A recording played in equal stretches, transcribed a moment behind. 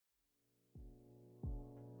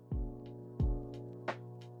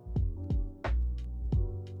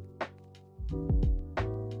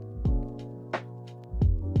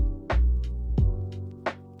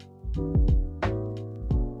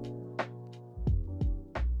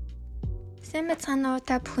Сайн байцгаана уу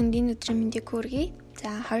та бүхэндийн өдрийн мэндийг хүргэе.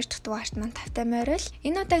 За 2 дахь дугаарт маань тавтай морил.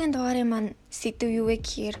 Энэ удаагийн дугаарын маань сэдв юу вэ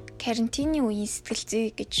гэхээр карантины үеийн сэтгэл зүй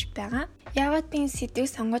гэж байгаа. Яагаад би энэ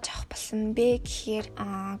сэдвийг сонгож авах болсон бэ гэхээр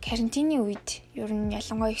карантины үед ер нь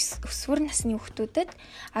ялангуяа өсвөр насны хүүхдүүдэд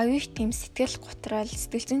аюу их тийм сэтгэл готрол,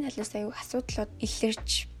 сэтгэл зүйн талаас аюу асуудлууд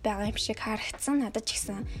илэрч байгаа юм шиг харагдсан. Надад ч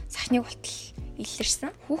гэсэн сахны болтол илэрсэн.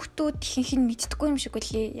 Хүүхдүүд ихэнх нь мэддэггүй юм шиг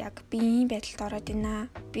үлээ. Яг би ийм байдалд ороод байна.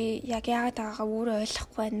 Би яг яагаад байгаагаа өөрөө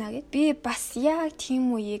ойлгохгүй байна гэд. Би бас яг тийм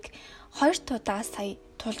үеийг 2 удаа сая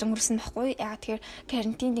тулж өнгөрсөн байхгүй. Яг тэгэхээр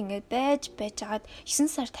карантинд ингээд байж агаад 9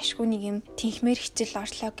 сард ташгүй нэг юм тэнхмээр хичээл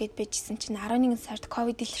орлоо гэд байжсэн чинь 11 сард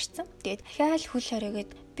ковид илэрсэн. Тэгээд дахиад хөл хоригод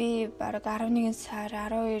би баг 11 сар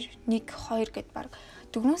 12 1 2 гэд баг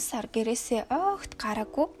 4 сар гэрээсээ огт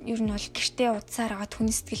гараагүй. Ер нь бол гэртээ удсаар байгаа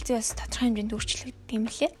хүний сэтгэл зүй бас тодорхой хэмжээнд өөрчлөгддөг юм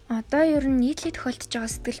лээ. Одоо ер нь нийтлэг тохиолдож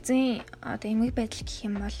байгаа сэтгэл зүйн эмгэг байдал гэх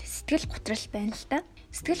юм бол сэтгэл готрол байна л да.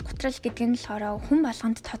 Сэтгэл готрол гэдэг нь болохоор хүн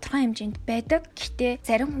болгонд тодорхой хэмжээнд байдаг. Гэхдээ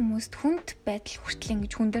зарим хүмүүст хүнд байдал хүртэл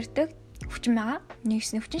ингэж хүндэрдэг хүчин байгаа.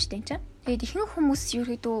 Нэгсний хүчин шүү дээ энэ чинь. Тэгээд ихэнх хүмүүс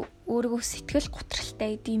ерөөдөө өөрийгөө сэтгэл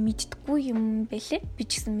готролтой гэдгийг мэддэггүй юм бэлээ. Би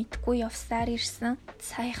ч гэсэн мэдгүй явсаар ирсэн.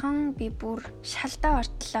 Саяхан би бүр шалдаа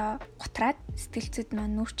ортлоо готраад сэтгэл зүйд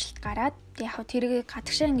маань нүүрчлэлт гараад яг хөө тэрийг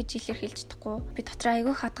гадагшаа ингэж илэрхийлж чадахгүй. Би дотроо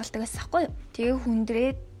айгүй хадгалдаг байсан хгүй юу. Тэгээ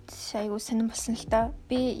хүндрээд айгүй сонирн болсон л доо.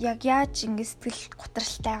 Би яг яаж ингэ сэтгэл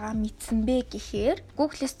готролтойгаа мэдсэн бэ гэхээр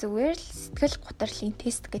Google-с зүгээр л сэтгэл готрлын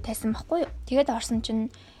тест гэж тайсан байхгүй юу. Тэгээд орсон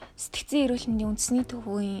чинь сэтгцэн эрүүл мэндийн үндэсний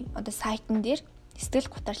төвийн сайтн дээр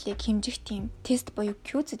сэтгэл готрлыг хэмжих тийм тест буюу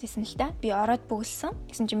Q зэдсэн л да. Би ороод бүгэлсэн.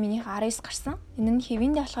 Гэсэн чинь минийх 19 гарсан. Энэ нь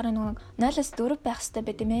хэвэндээ болохоор нөгөө 0-4 байх хэрэгтэй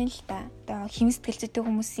байт юм байна л да. Одоо хэвэн сэтгэл зүйтэй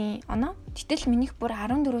хүмүүсийн оноо. Гэтэл минийх бүр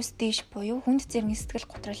 14-өөс дээш буюу хүнд зэргийн сэтгэл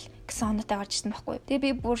готрол гэсэн оноотой гарч ирсэн байхгүй. Тэгээ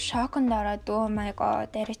би бүр шоконд ороод oh my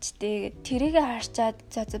god даричтэй гэд тэрийгэ харчаад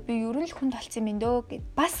за би ер нь л хүнд болсон юм дөө гэд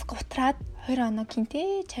бас готраад 2 оноо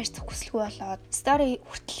гинтээ чарцах хүсэлгүй болоод стори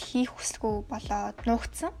хүртэл хийх хүсэлгүй болоод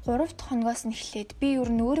нуугдсан. 3 дахь хоногоос нь эхлээд би ер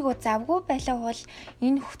нь өөрийгөө завгүй байлаа бол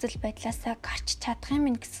энэ нөхцөл байдлаасаа гарч чадах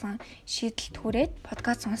юм гэсэн шийдэл түрээд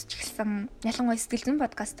подкаст сонсч эхэлсэн. Ялангуяа сэтгэл зүйн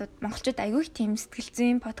подкастууд монголчууд аягүй их тийм сэтгэл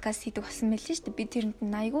зүйн подкаст хийдэг болсон байл шүү дээ. Би тэрэнд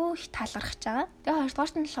нь аягүй их таалгарч байгаа. Тэгээ 2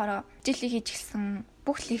 дугаарт нь болохоор хичээлийг хийж эхэлсэн.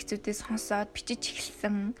 Бүх лекцүүдээ сонсоод бичиж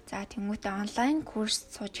эхэлсэн. За тэмүүтэ онлайн курс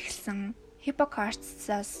сууж эхэлсэн.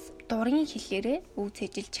 Hippocrates-аас дурын хэлээрээ үг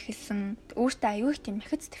цэжилж эхэлсэн. Өөртөө аюу их тийм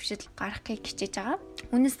мэхэц төвшил гаргахыг хичээж байгаа.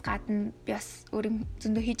 Үүнээс гадна би бас өөрөө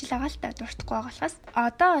зөндөө хийж л байгаа л та дуртахгүй байгаалаас.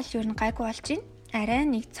 Одоо бол ер нь гайгүй болж байна. Арай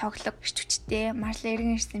нэг цоглог өчтөчтэй марлаа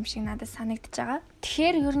эргэн ирсэн юм шиг надад санагдаж байгаа.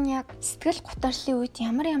 Тэгэхээр ер нь яг сэтгэл готрлын үед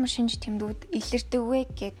ямар шинж тэмдгүүд илэрдэг вэ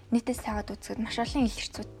гэд нийтээс саагаад үзэхэд маш олон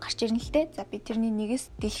илэрцүүд гарч ирнэ л дээ. За би тэрний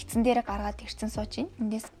нэгээс дэлгэцэн дээр гаргаад ирсэн сууж байна.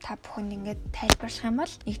 Эндээс та бүхэнд ингээд тайлбарлах юм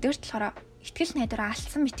бол нэгдүгээр талаараа итгэл найдвараа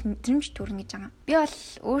алдсан мэдрэмж төрнө гэж байгаа. Би бол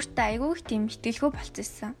өөртөө айгүй их тийм итгэлгүй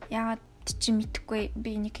болчихсон. Яагаад чи мэдхгүй би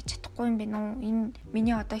энийг хийж чадахгүй юм бэ нүү? Энэ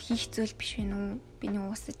миний одоо хийх зүйл биш вэ нүү? Би нэг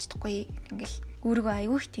уусаж чадахгүй ингээл өөрийгөө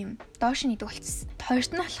аягүй их тийм доош нь идэг болчихсон.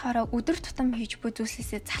 Хоёрт нь болохоор өдөр тутам хийж буй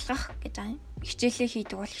зүйлсээсээ залхах гэж байгаа юм. Хичээлээ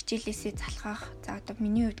хийдэг бол хичээлээсээ залхах. За одоо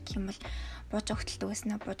миний хувьд гэх юм бол бууж өгтөлдөг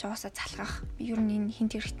байснаа бууж угаасаа залхах. Би ер нь энэ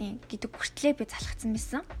хинт хэрэгтэй гэдэг хүртлээр би залхацсан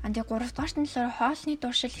байсан. Тэгээ 3 дугаарт нь болохоор хоолны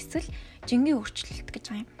дуршил эсвэл жингийн өөрчлөлт гэж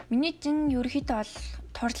байгаа юм. Миний жин ерөөхдөө бол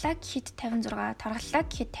турлаа гэхэд 56, тархаллаа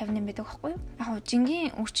гэхэд 58 байдаг байхгүй юу? Яг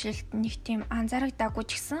жингийн өөрчлөлт нэг тийм анзаарагдаагүй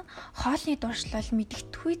ч гэсэн хоолны дуршил бол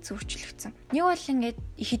мэдэгдэхгүй зөрчлөгдсөн. Нэг бол ингээд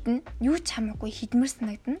ихэдэн юу ч хамаагүй хидмэр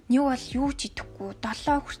санагдана. Нэг бол юу ч идэхгүй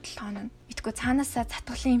 7 хүртэл хоноо. Итгүй цаанаасаа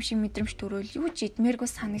затгалын юм шиг мэдрэмж төрөөл юу ч идмээргүй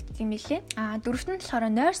санагддаг юм билээ. Дөрөвт нь болохоор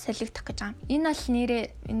нойр солигдох гэж байгаа юм. Энэ бол нэрээ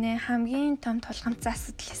хамгийн том тулгамцсан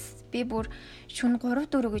асуудал эс. Би бүр шөнө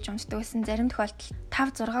 3-4 гэж унтдаг байсан. Зарим тохиолдолд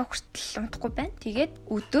 5-6 хүртэл унтахгүй байна. Тэгээд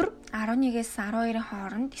өдөр 11-ээс 12-ын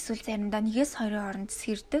хооронд эсвэл заримдаа 1-ээс 2-ын хооронд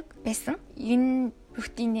сэрдэг байсан. Энэ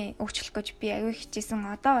рутинээ өөрчлөх гэж би аягүй хичээсэн.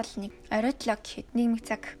 Одоо бол нэг оройтлог гэхэд 1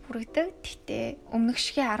 цаг хүрэгдэг. Тэгтээ өмнөх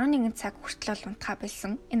шигээ 11 цаг хүртэл унтахаа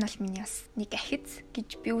болсон. Энэ бол миний бас нэг ахиц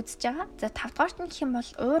гэж би үзэж байгаа. За 5 дугаарт нь гэх юм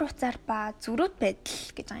бол уур уцаар ба зөрүүд байдал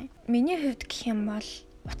гэж байгаа юм. Миний хувьд гэх юм бол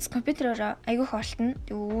утас компьютероор аягүй их оролтно.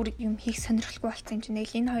 Өөр юм хийх сонирхолгүй болсон юм чинь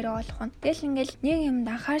тэгэл энэ хоёроо олох нь. Тэгэл ингээл нэг юмд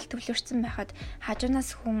анхаарал төвлөрсөн байхад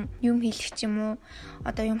хажуунаас хүн юм хийлгэх ч юм уу,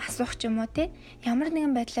 одоо юм асуух ч юм уу те. Ямар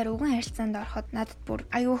нэгэн байдлаар өгөн харилцаанд ороход надад бүр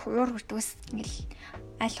аягүй их уур хүрдгээс ингээл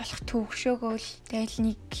аль болох төвөгшөөгөөл тэгэл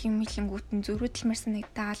нэг юм хэлэнгүүтэн зөрүүдлмэр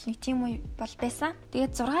санагдаал нэг тийм үе бол байсан.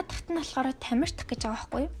 Тэгээд 6 дахьт нь болохоор тамиртах гэж байгаа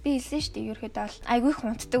байхгүй юу? Би хэлсэн шүү дээ ерөөдөө бол айгүй их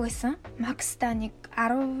унтдаг байсан. Макста нэг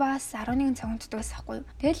 10-аас 11 цаг унтдаг байсан байхгүй юу?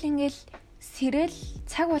 Тэгэл ингээл сэрэл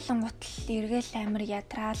цаг болгонготл эргээл амир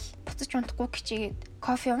ядраал буцаж унтахгүй хичээгээд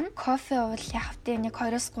кофе уун. Кофе уул явахтай нэг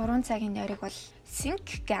 2-3 цагийн нойрыг бол синк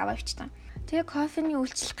гэ аваавчтаа. Тэгээ кофений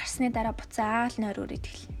үйлчлэл гарсны дараа буцаал нойр өрөөд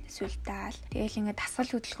эхэлнэ. Сүлдаал. Тэгээл ингээд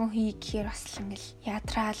дасгал хөдөлгөөн хий гэхээр бас ингээл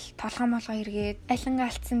ядраал толгой молгоо эргээд алингаа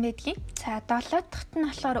алдсан байдгийн. За 7 дахьт нь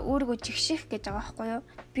болохоор өөрийгөө жигших гэж байгаа байхгүй юу?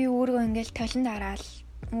 Би өөрийгөө ингээл толон дараал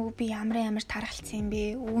би ямар тархалцсан юм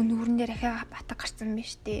бэ? Нүүрэн дээр ахиа батг гарсан юм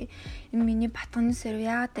штэ. Энэ миний батганы сэрв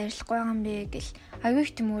яагаад арилахгүй байгаа юм бэ гэл аюу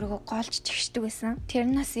их тийм өөрийгөө голж чигшдэг байсан.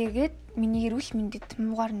 Тэрнээс эргээд миний эрүүл мэндэд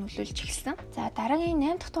муугаар нөлөөлж эхэлсэн. За дараагийн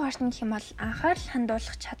 8 дахь дугаарт нь хэм бол анхаарал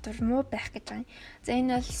хандуулах чадвар муу байх гэж байгаа юм. За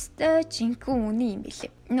энэ бол өстой жинхэнэ үнэн юм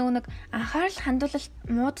билээ. Нэг анхаарал хандуулалт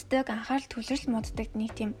мууддаг, анхаарал төвлөрөл мууддаг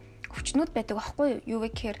нэг тийм өвчнүүд байдаг байхгүй юу? Юу вэ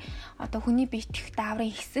гэхээр одоо хүний биет их дааврын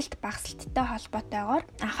ихсэлт, багасалттай холбоотойгоор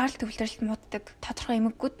анхаарал төвлөрөлт мууддаг тодорхой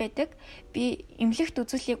эмгэгүүд байдаг. Би эмнэлэгт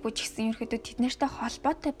үзүүлээгүй ч гэсэн ерөөдөө тэднэртэй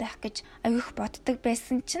холбоотой байх гэж аюух боддог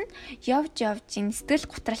байсан чинь явж энэ сэтгэл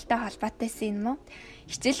готролтой холбоотойсэн юм уу?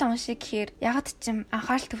 Хичээл уншиг гэхээр ягаад ч юм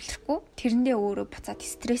анхаарал төвлөрөхгүй тэрэндээ өөрөө буцаад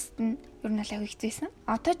стресст нь ер нь аягүй хэцүүсэн.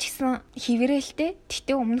 Одоо ч гэсэн хിവэрэлтэй.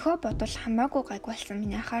 Тэгтээ өмнөхөө бодвол хамаагүй гайг болсон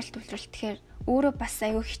миний анхаарал төвлөрөлт тэгэхээр өөрөө бас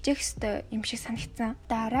аягүй хичээх ёстой юм шиг санагдсан.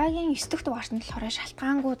 Дараагийн 9 дахь дугаарт нь болохоор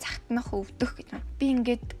шалтгаангүй захтнах өвдөх гэж байна. Би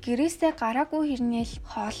ингээд гэрээсээ гараагүй хэрнээл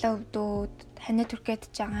хоолоо өвдөөд ханаа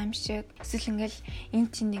түркэдж байгаа юм шиг эсвэл ингээл эн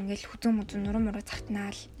чинь ингээл хүзүүн нуруу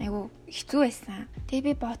захтнаал аягүй хэцүү байсан. Тэгээ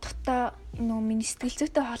би бодохдоо миний сэтгэл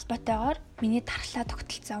зүйтэй холбоотойгоор миний тархлаа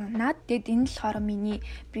тогтолцоо унаад тэгэд энэ л болохоор миний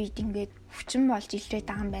бид ингээд өвчин болж илрээд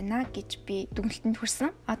байгаа юм байна гэж би дүгнэлтэнд хүрсэн.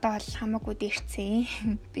 Одоо бол хамаагүй дээрцэн.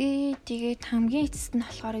 Би тэгээд хамгийн эцэст нь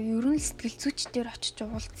болохоор ерөн сэтгэл зүйчдэр очиж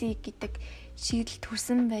уулзъя гэдэг шийдэлд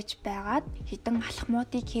хүрсэн байж байгаад хідэн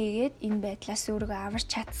алхмуудыг хийгээд энэ байдлаас өөрийгөө аварч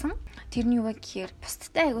чадсан. Тэрний юу вэ гэхээр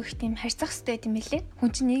бусдтай айгүй их тийм харьцах хэрэгтэй юм билээ.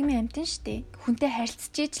 Хүн чинь нийгмийн амьтан шүү дээ. Хүнтэй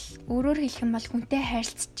харилцаж иж өөрөөр хэлэх юм бол хүнтэй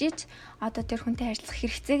харилцаж иж одоо тэр хүнтэй харилцах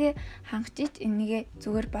хэрэгцээгээ хангаж иж энийгээ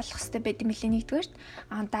зүгээр болох хэрэгтэй байд юм билээ нэгдүгээрт.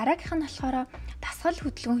 Дараагийнх нь болохоор дасгал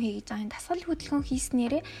хөдөлгөөн хий гэж байгаа. Дасгал хөдөлгөөн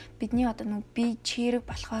хийснээрээ бидний одоо нэг бие чирэг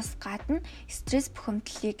болохоос гадна стресс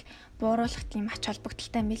бухимдлыг бууруулах тийм ач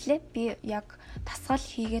холбогдолтой юм билээ. Би яг дасгал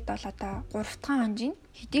хийгээд бол одоо 3 дахь хонжийн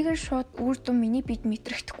хэдийгээр шууд үр дүн миний бид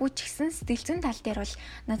мэдрэгдэхгүй ч гэсэн сэтгэл зүйн тал дээр бол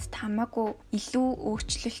надад хамаагүй илүү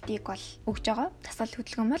өөрчлөлтийг бол өгж байгаа. Дасгал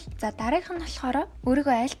хөдөлгөөн бол за дараагийнх нь болохоор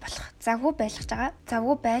өөрийгөө аль болох завгүй байлгаж байгаа.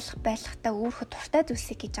 Завгүй байлгахтаа өөрийнхөө дуртай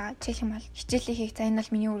зүйлсийг хийж байгаа. Жишээлх юм бол хичээлээ хийх за энэ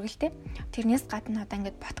бол миний үргэлтэй. Тэрнээс гадна одоо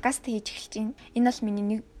ингээд подкаст хийж эхэлж байна. Энэ бол миний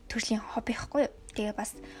нэг төрлийн хобби ихгүй юу? Тэгээ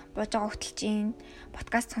бас бууж байгаа хөтөлж гин,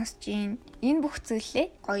 подкаст сонсож гин. Энэ бүх зүйлээ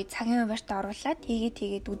гоё цагийн хуваарьт оруулаад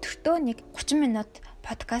тэгээд өдөртөө нэг 30 минут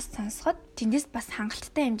подкаст сонсоход тэндээс бас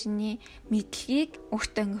хангалттай хэмжээний мэдлэгийг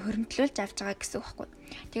өөртөө хөрөмтлүүлж авч байгаа гэсэн үг байхгүй.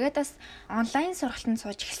 Тэгээд бас онлайн сургалтанд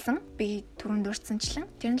сууж эхэлсэн. Би түрүүнд дурдсанчлан.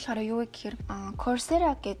 Тэр нь болохоор юу вэ гэхээр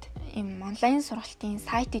Coursera гэдэг юм онлайн сургалтын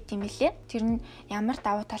сайт үүд юм билээ. Тэр нь ямар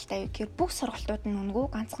давуу талтай вэ гэхээр бүх сургалтууд нь үнэгүй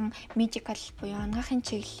ганцхан medical буюу анагаахын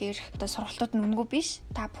чиглэлээр одоо сургалтууд нь үнэгүй биш.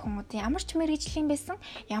 Та бүхэн одоо ямар ч мэргэжлийн байсан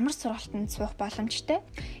ямар сургалтанд суух боломжтой.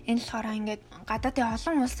 Энэ л болохоор ингээд гадаадын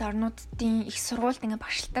олон улс орнуудын их сургуульд ингээд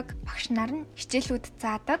багшилдаг багш нар нь хичээлүүд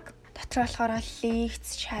заадаг. Дотор болохоор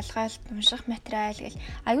лекц, шалгалт, унших материал гэл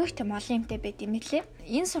аюу их тийм олон юмтай байд юм лээ.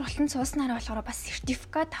 Энэ сургалтанд сууснараа болохоор бас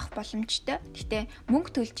сертификат авах боломжтой. Гэтэ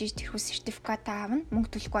мөнгө төлж иж тэрхүү сертификат аавна.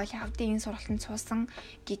 Мөнгө төлөхгүй бол явдیں۔ Энэ сургалтанд суусан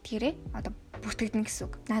гэдгээрээ одоо бүртгэгдэнэ гэсэн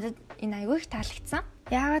үг. Надад энэ аюу их таалагдсан.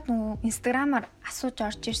 Яагаад нөгөө инстаграмаар асууж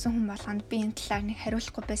орж ирсэн хүн болгонд би энэ талаар нэг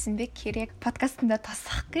хариулахгүй байсан бэ гэхээр яг подкастнда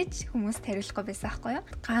тусах гэж хүмүүст хариулахгүй байсан байхгүй юу?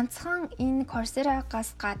 Ганцхан энэ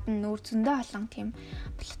Coursera-гаас гадна нүүр зөндөө олон тийм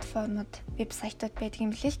платформуд, вебсайтууд байдаг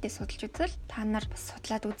юм лээ л дээ судалж үзвэл та нар бас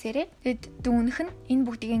судлаад үзээрэй. Тэгэд дүүнх нь энэ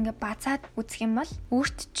бүгдийг ингээ базаад үзэх юм бол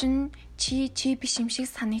өөрт чинь чи биш юм шиг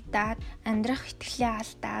санагдаад амьдрах итгэлээ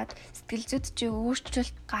алдаад сэтгэл зүйд чи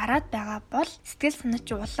өөрчлөлт гараад байгаа бол сэтгэл санаа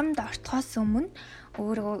чи уламд ортохоос өмнө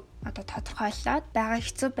өөрийгөө одоо тодорхойлоод байгаа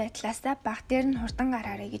хэцүү байдлаасаа баг дээр нь хурдан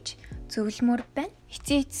гараарай гэж зөвлөмөр байна.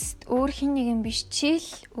 Эцсийн эцэст өөр хин нэгэн биш чи л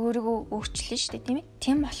өөрийгөө өөрчлөн штэ тийм ээ.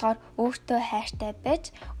 Тийм болохоор өөртөө хайртай байж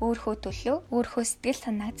өөрийнхөө төлөө өөрийнхөө сэтгэл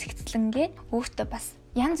санаа зэгцлэнгээ өөртөө бас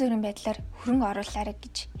янз бүрийн байдлаар хөрөнгө оруулаарай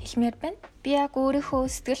гэж хэлмээр байна. Би яг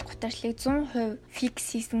өөрийнхөө сэтгэл готрлыг 100% фикс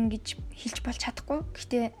хийсэн гэж хэлж болж чадахгүй.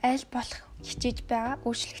 Гэхдээ аль болох хичээж байгаа,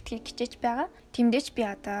 өөрчлөгдөхийг хичээж байгаа. Тэмдээч би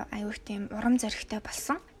одоо аюу их тийм урам зоригтой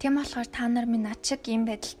болсон. Тийм болохоор та нар минь над шиг ийм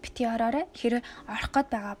байдалд бити ороорой. Хэрэг орох гээд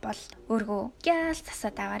байгаа бол өөргөө гял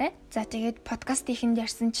засаад аваарай. За тэгээд подкаст ихэнд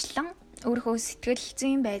ярьсанчлан өөрийнхөө сэтгэл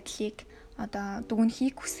зүйн байдлыг одоо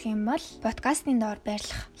дүгнэхийг хүсэх юм бол подкастын доор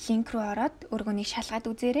байрлах линк руу ороод өргөнийг шалгаад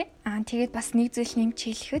үзээрэй. Тэгээд бас нэг зүйл нэмж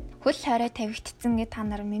хэлэхэд хөл хорой тавигдсан гэ та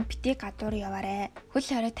нар минь битгий гадуур яваарэ. Хөл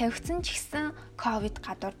хорой тавигдсан ч гэсэн ковид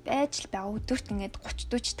гадуур байж л байгаа. Өдөрт ингээд 30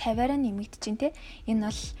 40 50-аараа нэмэгдэж байна те. Энэ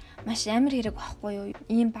бол маш амар хэрэг байхгүй юу?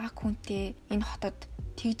 Ийм баг хүнтэй энэ хотод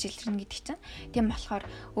тэгж илэрнэ гэдэг чинь. Тийм болохоор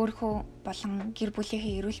өөрийнхөө болон гэр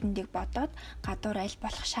бүлийнхээ эрүүл мэндийг бодоод гадуур аль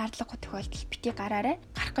болох шаардлагагүй тохиолдолд битгий гараарай.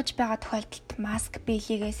 Гарах гэж байгаа тохиолдолд маск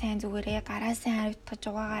биелийгээ сайн зүгээрээ, гараа сайн хариуцгаж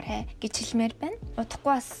угаагаарай гэж хэлмээр байна.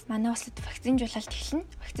 Удахгүй бас манай улсад вакцинжуулалт эхэлнэ.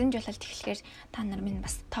 Вакцинжуулалт эхлэхээр та нар минь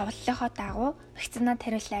бас товлолынхоо дагуу вакцинад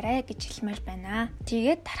хариулаарай гэж хэлмээр байна.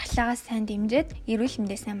 Тэгээд дархлаагаа сайн дэмжиж эрүүл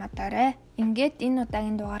мэндээ сайн модоорой. Ингээд энэ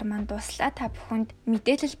удаагийн дугаар маань дуслаа. Та бүхэнд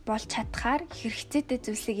мэдээлэл болж чадхаар хэрэгцээтэй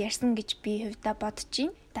зүйлсийг ярьсан гэж би хувьдаа бодож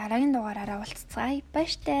байна. Дараагийн дугаараараа уулзцгаая.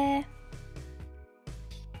 Баяртай.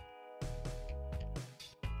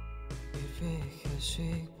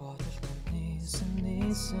 Хэшиг бодолтод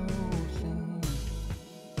нийсэн үлэн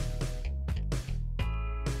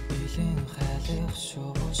Илийн хайлах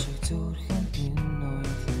шувуу шиг зүрхэнд минь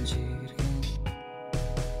ноёлын жиргэн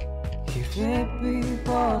Хэрвээ би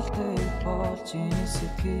болж энэ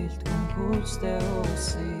сэтгэлд гүн хүчтэй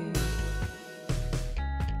өсөй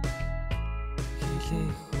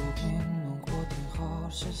Хэлэх үг минь өнгөдгийн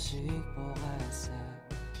хоорш шиг бугасаа